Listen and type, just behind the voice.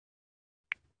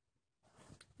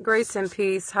Grace and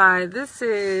peace. Hi, this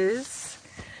is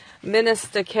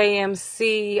Minister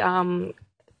KMC,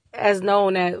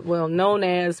 known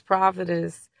as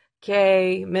Prophetess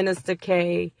K, Minister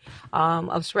K,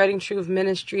 of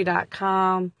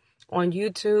SpreadingTruthMinistry.com on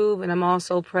YouTube, and I'm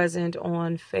also present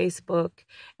on Facebook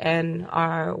and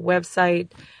our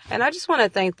website. And I just want to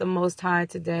thank the Most High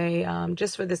today,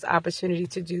 just for this opportunity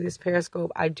to do this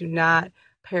Periscope. I do not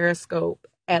Periscope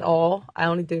at all. I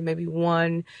only did maybe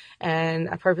one, and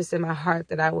I purposed in my heart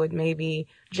that I would maybe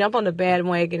jump on the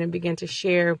bandwagon and begin to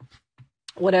share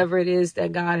whatever it is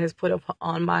that God has put up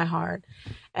on my heart.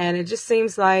 And it just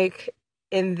seems like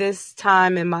in this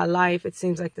time in my life, it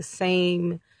seems like the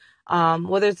same,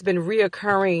 whether it's been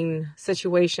reoccurring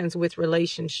situations with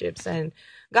relationships, and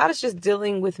God is just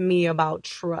dealing with me about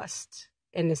trust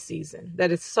in this season,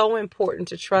 that it's so important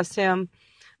to trust him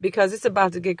because it's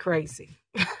about to get crazy.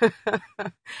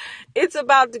 It's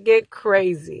about to get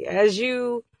crazy.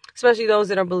 Especially those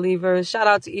that are believers, shout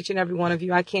out to each and every one of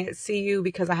you. I can't see you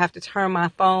because I have to turn my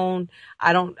phone.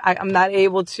 I'm not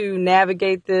able to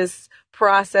navigate this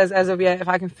process as of yet. If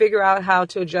I can figure out how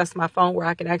to adjust my phone where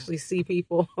I can actually see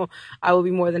people, I will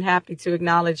be more than happy to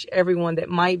acknowledge everyone that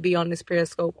might be on this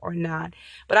Periscope or not.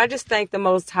 But I just thank the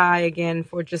Most High again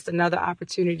for just another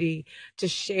opportunity to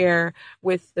share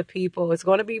with the people. It's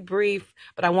going to be brief,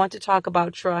 but I want to talk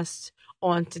about trust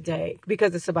on today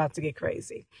because it's about to get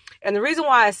crazy. And the reason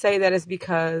why I say that is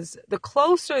because the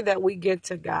closer that we get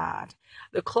to God,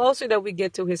 the closer that we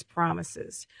get to his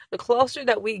promises, the closer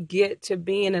that we get to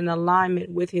being in alignment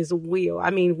with his will,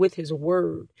 with his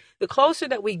word, the closer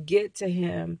that we get to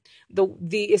him,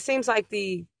 it seems like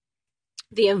the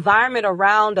environment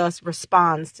around us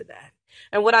responds to that.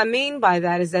 And what I mean by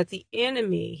that is that the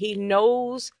enemy, he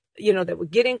knows that we're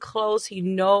getting close. He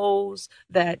knows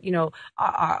that,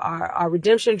 our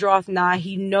redemption draweth nigh.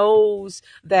 He knows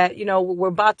that, we're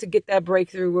about to get that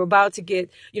breakthrough. We're about to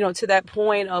get, to that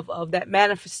point of that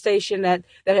manifestation that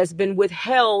has been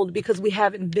withheld because we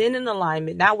haven't been in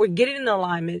alignment. Now we're getting in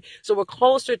alignment. So we're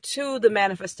closer to the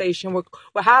manifestation.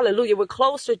 We're hallelujah. We're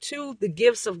closer to the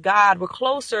gifts of God. We're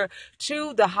closer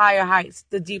to the higher heights,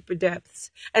 the deeper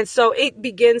depths. And so it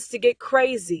begins to get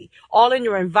crazy all in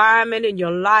your environment, in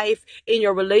your life, in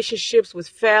your relationships with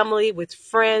family, with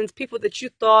friends, people that you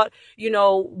thought,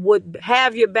 would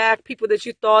have your back, people that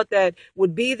you thought that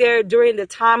would be there during the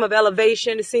time of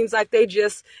elevation. It seems like it's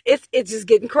just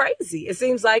getting crazy. It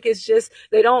seems like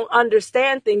they don't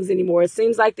understand things anymore. It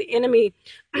seems like the enemy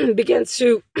begins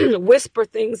to whisper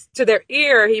things to their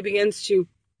ear.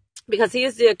 Because he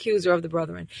is the accuser of the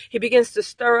brethren. He begins to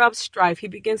stir up strife. He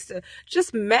begins to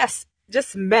just mess.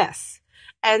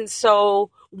 And so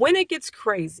when it gets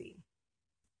crazy,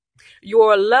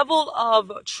 your level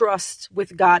of trust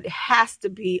with God has to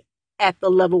be at the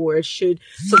level where it should,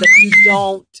 so that you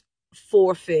don't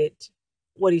forfeit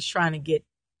what he's trying to get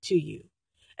to you.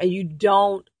 And you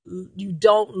don't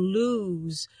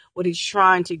lose what he's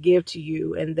trying to give to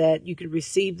you, and that you can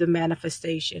receive the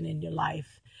manifestation in your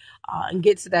life and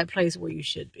get to that place where you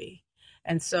should be.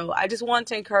 And so I just want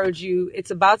to encourage you,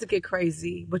 it's about to get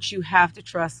crazy, but you have to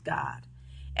trust God.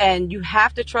 And you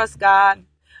have to trust God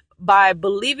by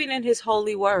believing in his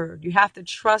holy word. You have to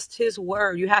trust his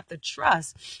word. You have to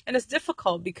trust. And it's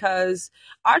difficult because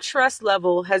our trust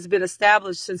level has been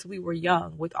established since we were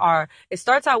young. It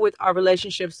starts out with our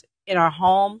relationships in our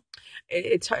home.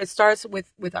 It starts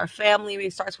with our family.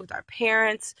 It starts with our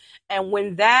parents. And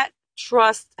when that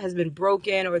trust has been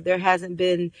broken, or there hasn't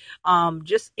been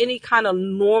just any kind of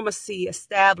normacy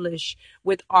established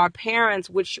with our parents,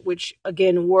 which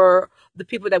again were the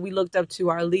people that we looked up to,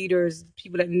 our leaders,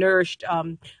 people that nourished,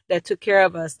 that took care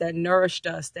of us, that nourished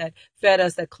us, that fed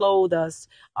us, that clothed us,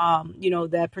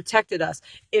 that protected us.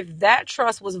 If that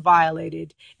trust was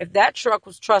violated, if that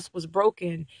trust was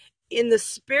broken in the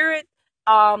spirit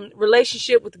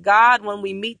relationship with God, when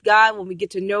we meet God, when we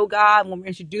get to know God, when we're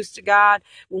introduced to God,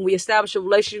 when we establish a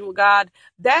relationship with God,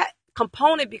 that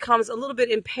component becomes a little bit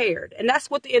impaired. And that's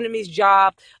what the enemy's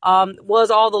job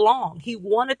was all along. He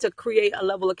wanted to create a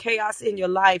level of chaos in your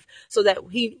life so that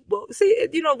one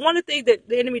of the things that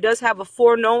the enemy does have a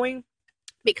foreknowing,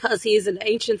 because he is an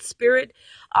ancient spirit,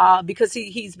 because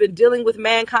he's been dealing with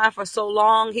mankind for so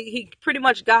long, he pretty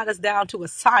much got us down to a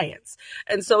science.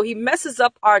 And so he messes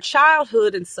up our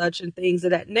childhood and such and things of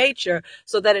that nature,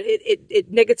 so that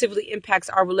it negatively impacts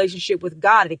our relationship with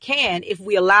God. It can, if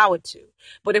we allow it to.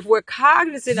 But if we're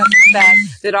cognizant of the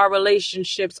fact that our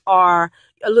relationships are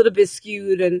a little bit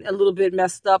skewed and a little bit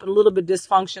messed up and a little bit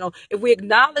dysfunctional, if we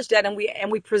acknowledge that and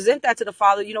we present that to the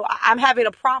Father, I'm having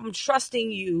a problem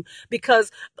trusting you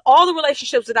because all the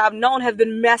relationships that I've known have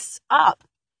been messed up.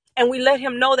 And we let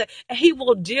him know that, and he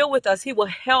will deal with us. He will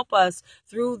help us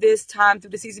through this time,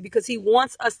 through the season, because he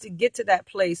wants us to get to that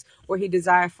place where he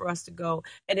desires for us to go.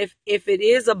 And if it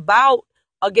is about,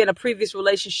 again, a previous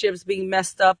relationships being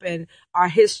messed up and our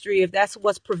history, if that's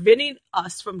what's preventing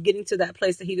us from getting to that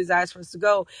place that he desires for us to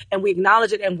go, and we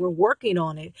acknowledge it and we're working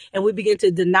on it, and we begin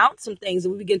to denounce some things,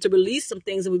 and we begin to release some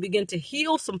things, and we begin to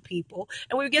heal some people,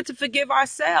 and we begin to forgive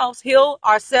ourselves, heal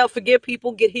ourselves, forgive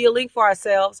people, get healing for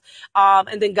ourselves,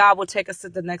 and then God will take us to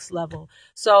the next level.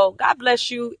 So God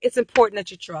bless you. It's important that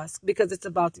you trust, because it's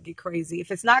about to get crazy.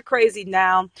 If it's not crazy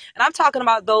now, and I'm talking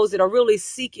about those that are really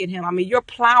seeking him. I mean, you're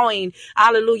plowing,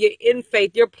 hallelujah, in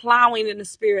faith. You're plowing in the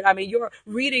spirit. I mean, you're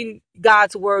reading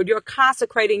God's word. You're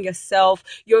consecrating yourself.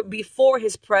 You're before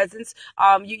his presence.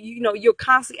 You're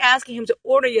constantly asking him to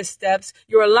order your steps.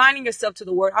 You're aligning yourself to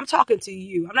the word. I'm talking to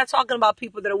you. I'm not talking about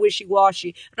people that are wishy-washy.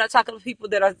 I'm not talking about people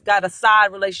that are got a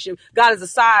side relationship. God is a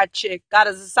side chick. God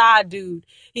is a side dude.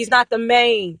 He's not the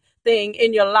main thing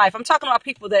in your life. I'm talking about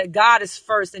people that God is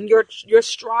first, and you're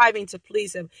striving to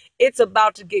please him. It's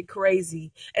about to get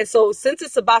crazy. And so since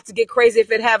it's about to get crazy, if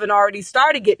it haven't already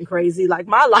started getting crazy, like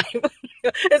my life,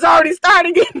 it's already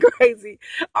started getting crazy.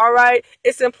 All right.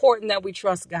 It's important that we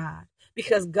trust God,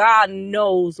 because God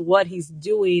knows what he's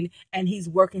doing, and he's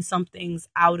working some things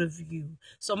out of you.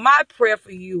 So my prayer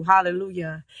for you,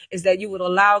 hallelujah, is that you would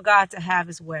allow God to have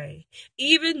his way.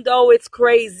 Even though it's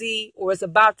crazy or it's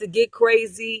about to get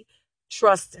crazy,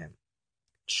 trust him.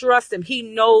 Trust him. He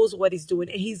knows what he's doing,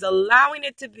 and he's allowing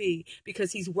it to be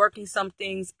because he's working some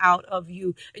things out of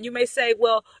you. And you may say,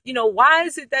 well, why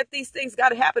is it that these things got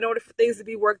to happen in order for things to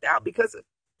be worked out? Because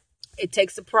it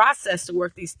takes a process to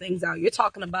work these things out. You're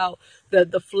talking about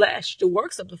the flesh, the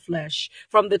works of the flesh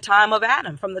from the time of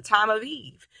Adam, from the time of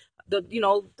Eve,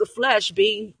 the flesh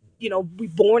being, we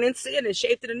born in sin and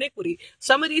shaped in iniquity.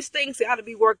 Some of these things got to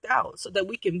be worked out so that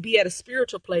we can be at a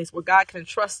spiritual place where God can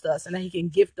trust us, and that he can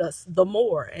gift us the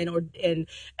more and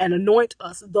anoint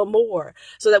us the more,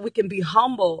 so that we can be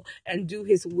humble and do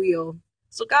his will.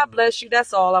 So God bless you.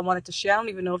 That's all I wanted to share. I don't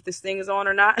even know if this thing is on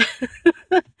or not.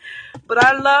 But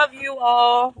I love you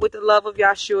all with the love of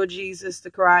Yahshua Jesus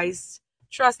the Christ.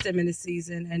 Trust him in the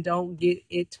season and don't get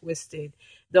it twisted.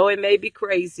 Though it may be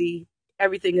crazy,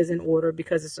 everything is in order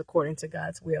because it's according to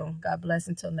God's will. God bless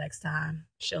until next time.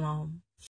 Shalom.